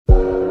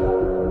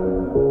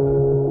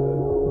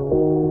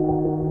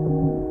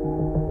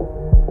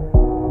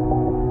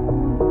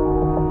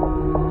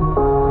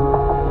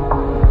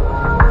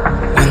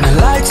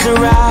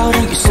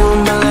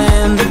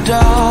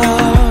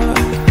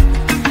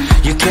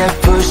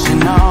kept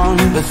pushing on,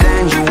 but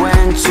then you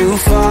went too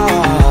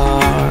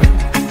far.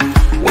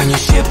 When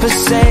your ship has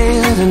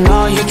sailed and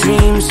all your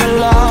dreams are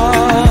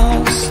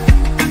lost,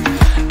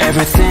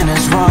 everything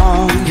is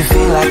wrong, you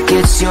feel like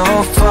it's your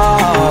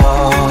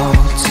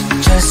fault.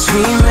 Just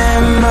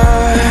remember,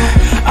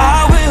 I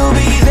will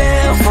be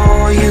there for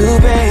you,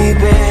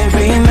 baby.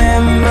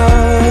 Remember,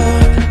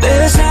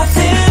 there's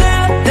nothing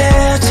out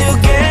there to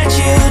get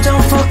you,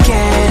 don't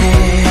forget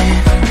it.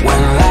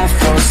 When life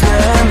throws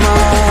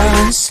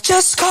lemons,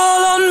 just call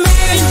on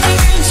me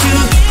to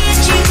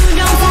get you,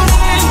 don't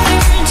forget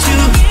to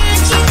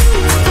get you,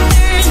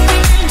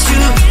 to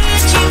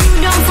get you,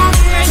 don't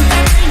forget to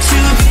get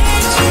you,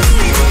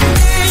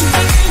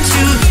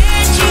 to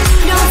get you,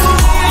 don't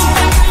forget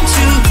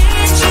to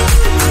get you,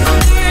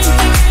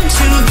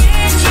 to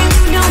get you,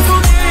 don't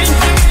forget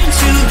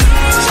to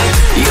get you.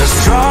 You're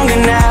stronger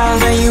now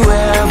than you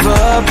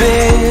ever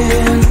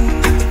been.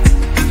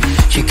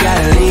 You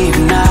gotta leave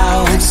now,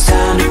 it's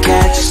time to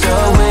catch the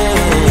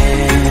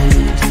wind.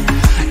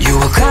 You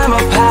will climb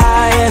up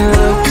high and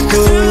look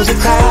through the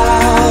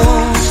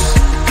clouds,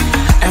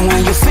 and when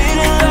you're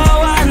feeling low,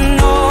 I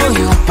know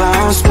you'll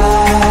bounce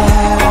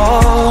back.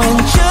 Oh, and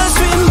just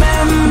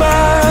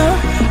remember,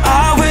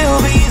 I will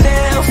be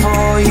there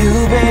for you,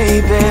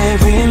 baby.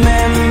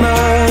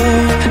 Remember,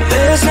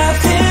 there's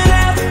nothing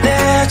out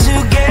there to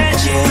get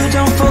you,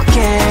 don't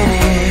forget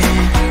it.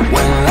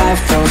 When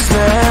life throws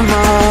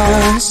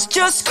lemons,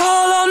 just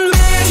call on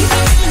me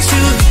to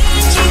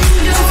get you,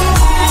 don't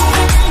forget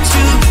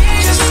to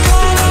just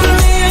call on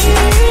me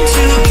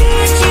to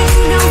get you,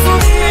 don't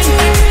forget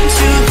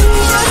to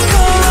just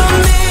call on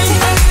me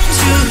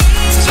to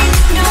get you,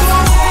 don't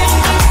forget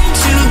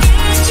to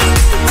get you,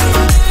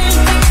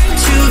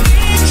 to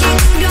get you,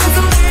 don't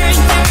forget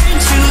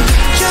to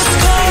just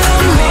call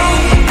on me,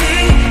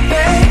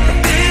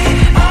 baby,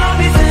 I'll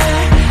be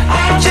there.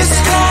 Just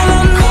call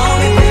on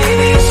me,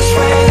 baby,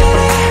 swear that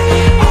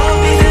I'll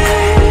be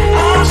there.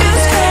 I'll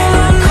just call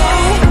on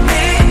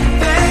me,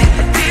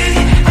 baby,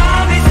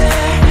 I'll be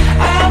there.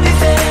 I'll be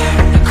there.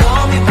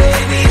 Call me,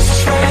 baby,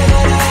 swear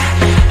that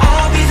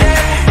I'll be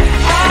there.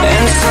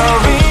 And so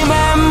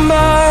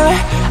remember,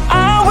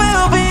 I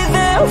will be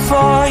there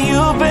for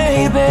you,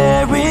 baby.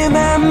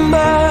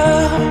 Remember,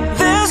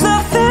 there's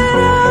nothing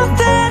out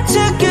there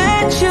to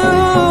get you.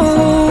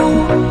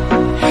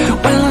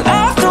 When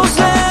life throws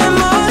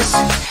lemons,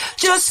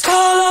 just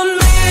call on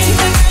me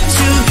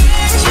to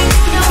get you,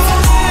 don't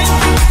forget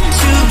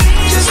to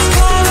just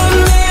call on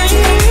me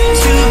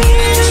to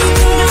get you,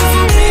 don't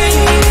forget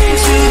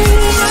to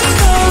just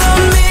call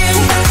on me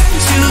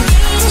to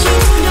get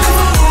you, don't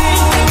forget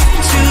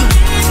to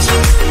get you,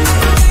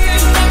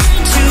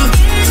 to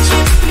get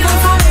you, don't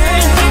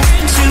forget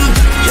to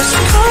just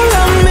call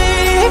on me.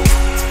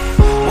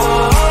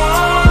 Whoa,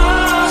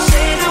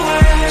 say the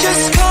word.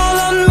 Just call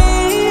on me.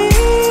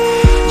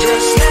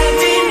 Just let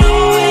me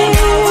know and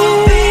I will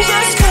be.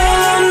 Just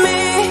call on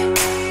me.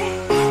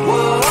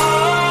 Whoa,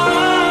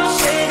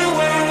 say the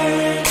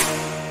word.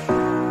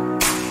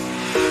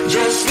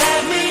 Just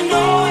let me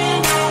know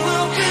and I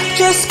will be.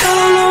 Just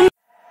call on me.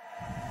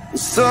 The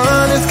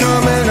sun is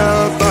coming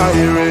up, are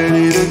you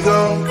ready to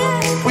go?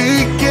 We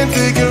can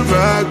take a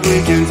ride, we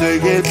can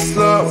take it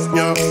slow.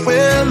 Yo,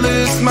 well,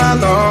 it's my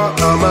law,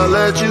 I'ma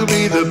let you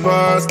be the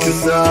boss,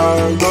 'cause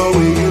I'll go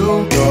where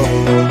you go.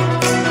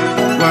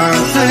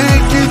 I'll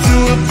take you to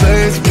a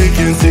place we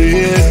can see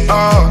it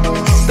all.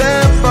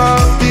 Step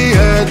off the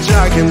edge,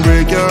 I can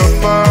break your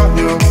fall.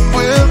 Yo,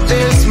 well,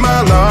 it's my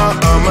law,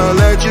 I'ma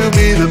let you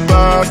be the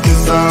boss,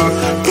 'cause I'll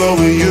go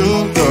where you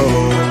go.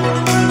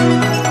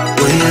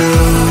 When you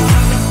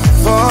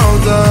fall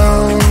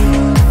down,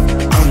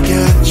 I'll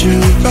get you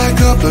back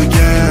up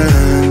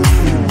again.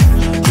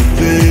 The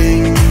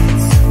things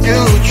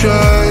you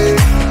try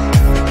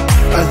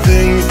are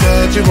things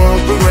that you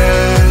won't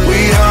regret. We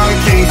are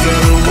kings of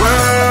the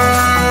world,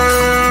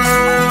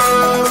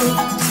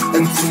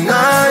 and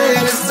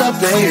tonight is our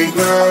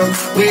playground.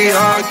 We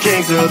are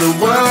kings of the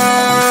world,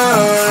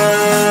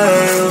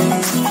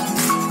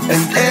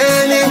 and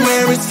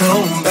anywhere it's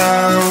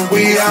homebound.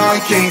 We are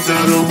kings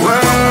of the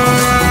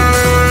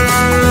world,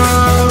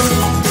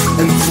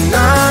 and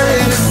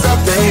tonight is our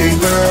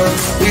playground.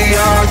 We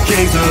are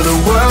kings of the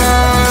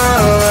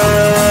world,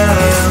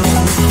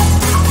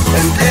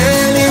 and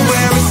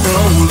anywhere it's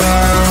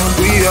homebound.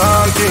 We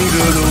are kings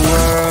of the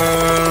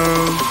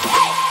world.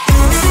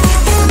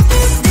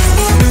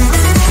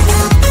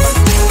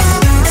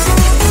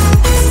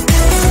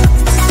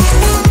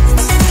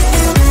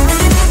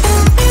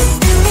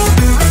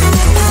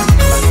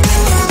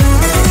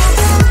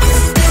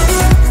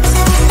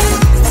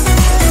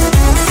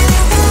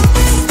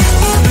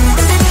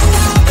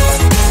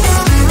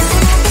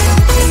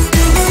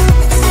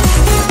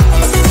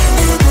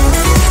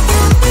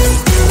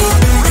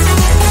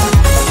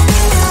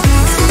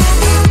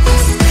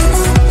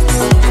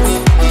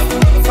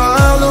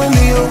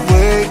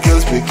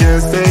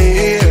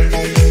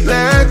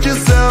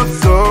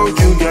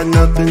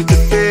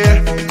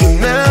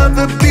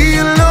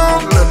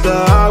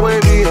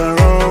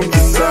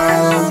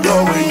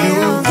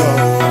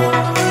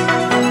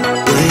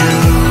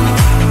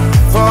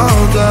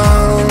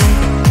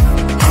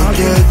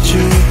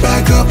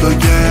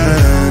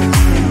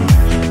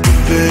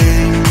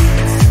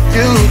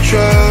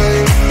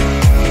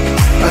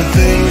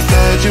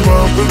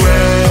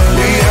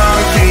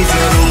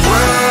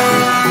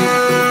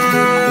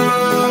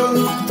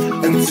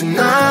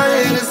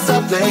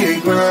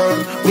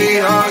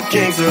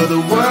 of the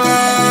world.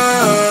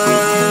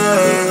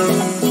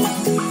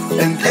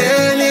 And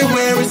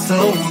anywhere it's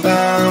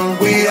homebound,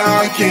 we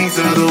are kings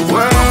of the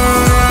world.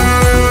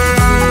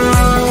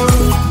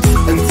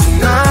 And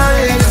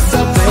tonight it's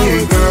our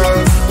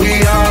playground, we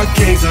are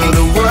kings of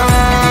the world.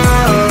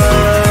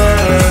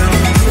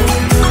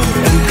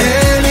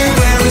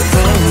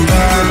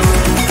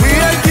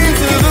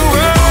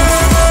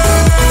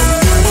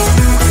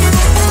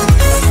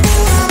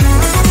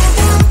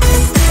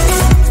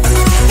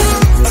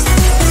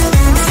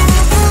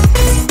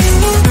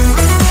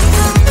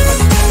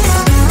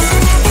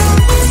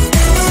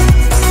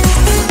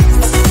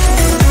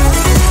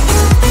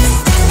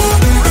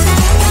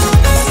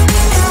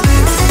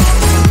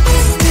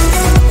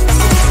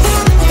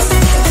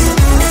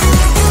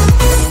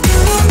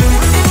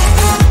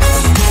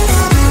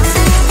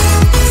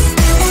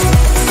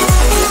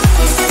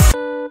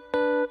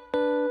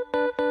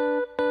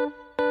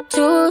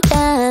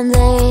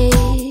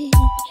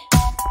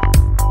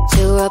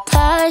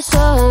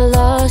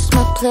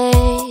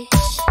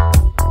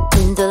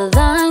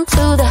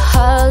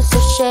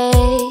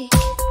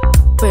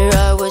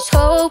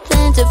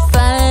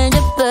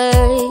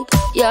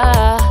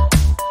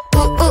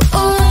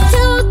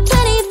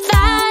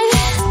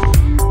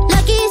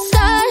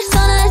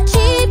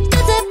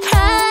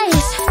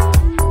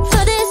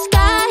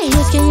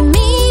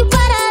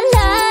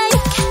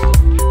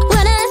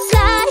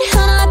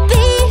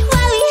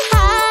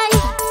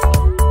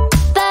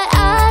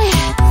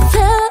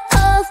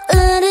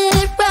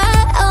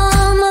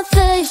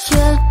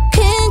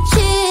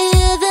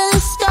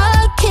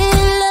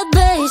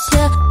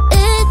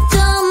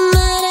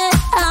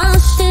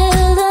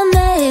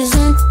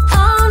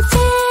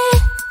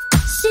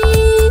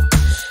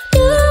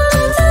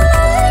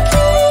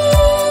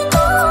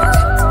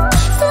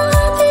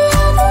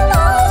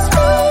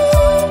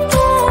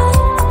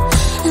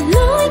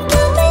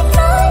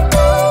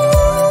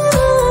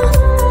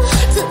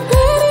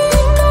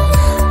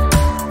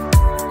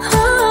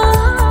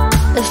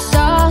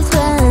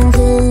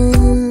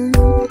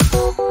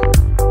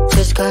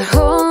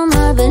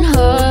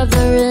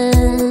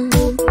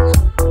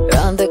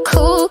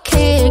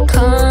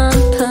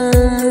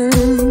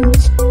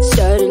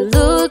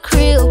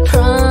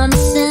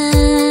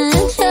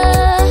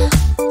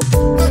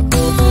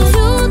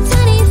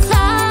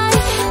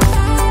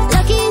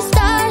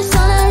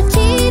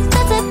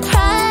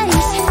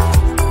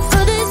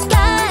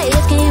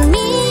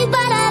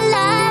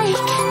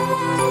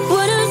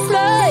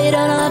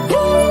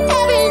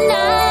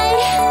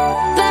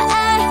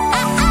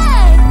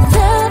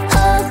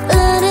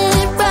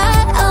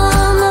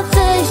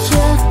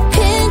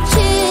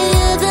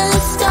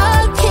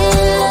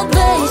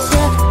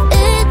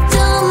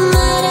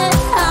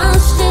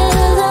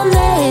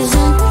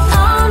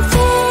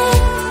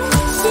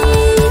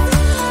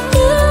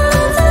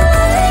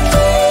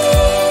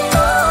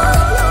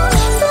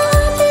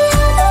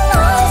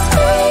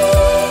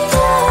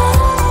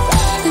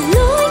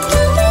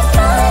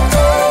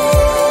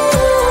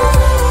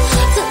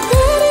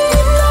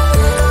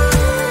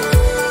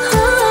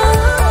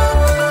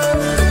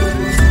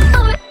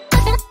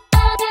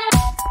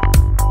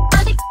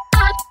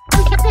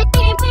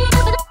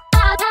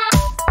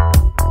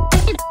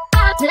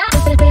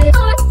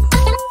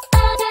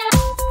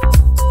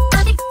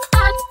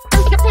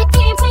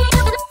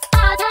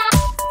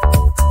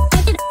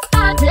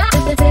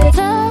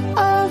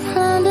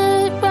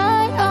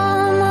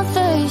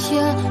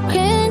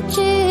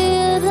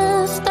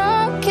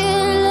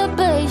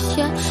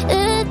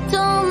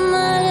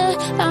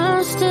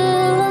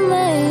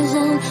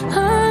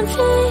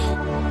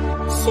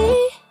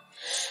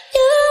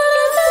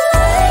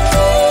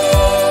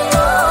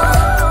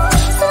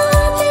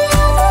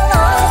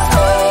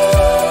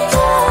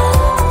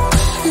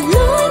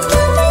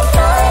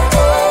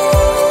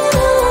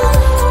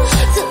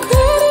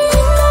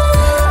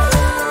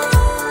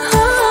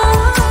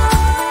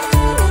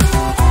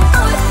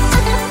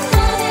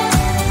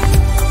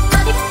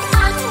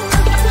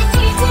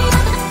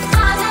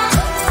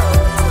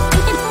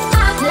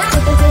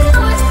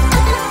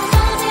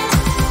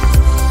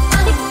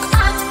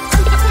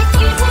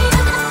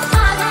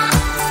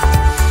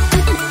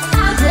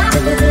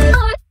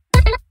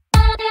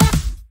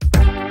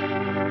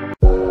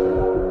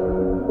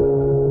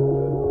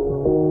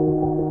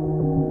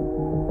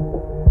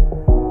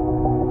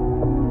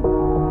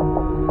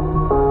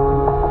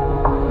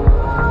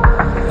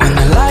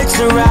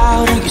 are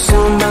out and you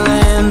stumble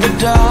in the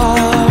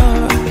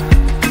dark.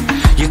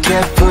 You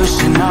kept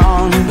pushing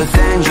on, but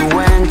then you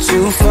went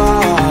too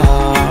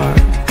far.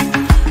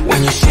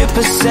 When your ship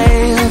has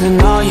sailed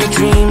and all your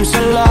dreams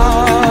are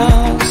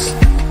lost,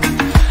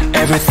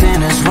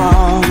 everything is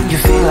wrong, you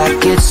feel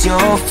like it's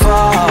your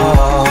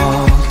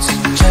fault.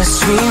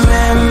 Just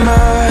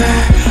remember,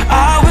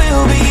 I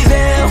will be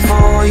there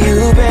for you,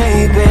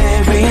 baby.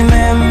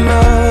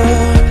 Remember,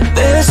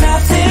 there's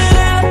nothing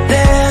out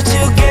there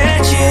to get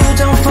you,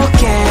 don't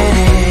forget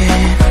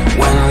it.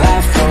 When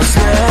life throws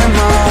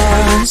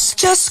lemons,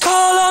 just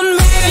call on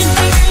me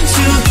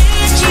to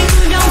get you,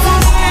 don't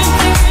forget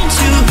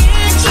to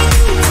get you.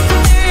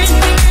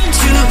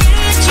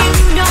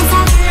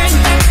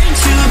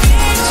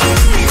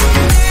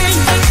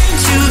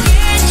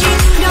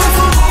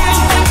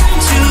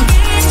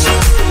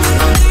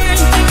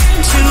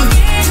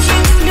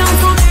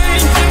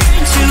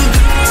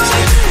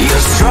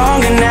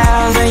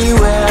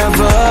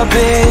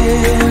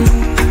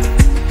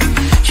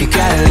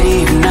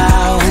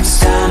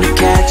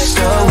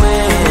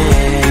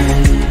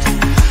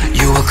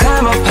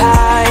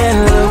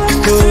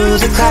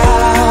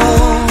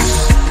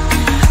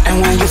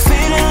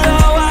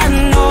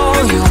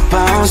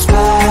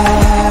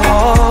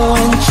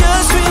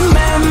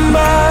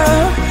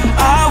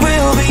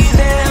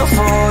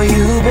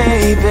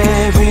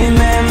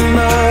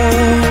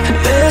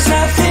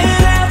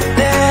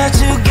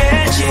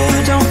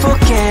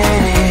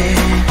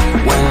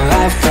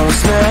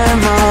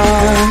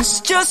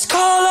 Just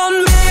call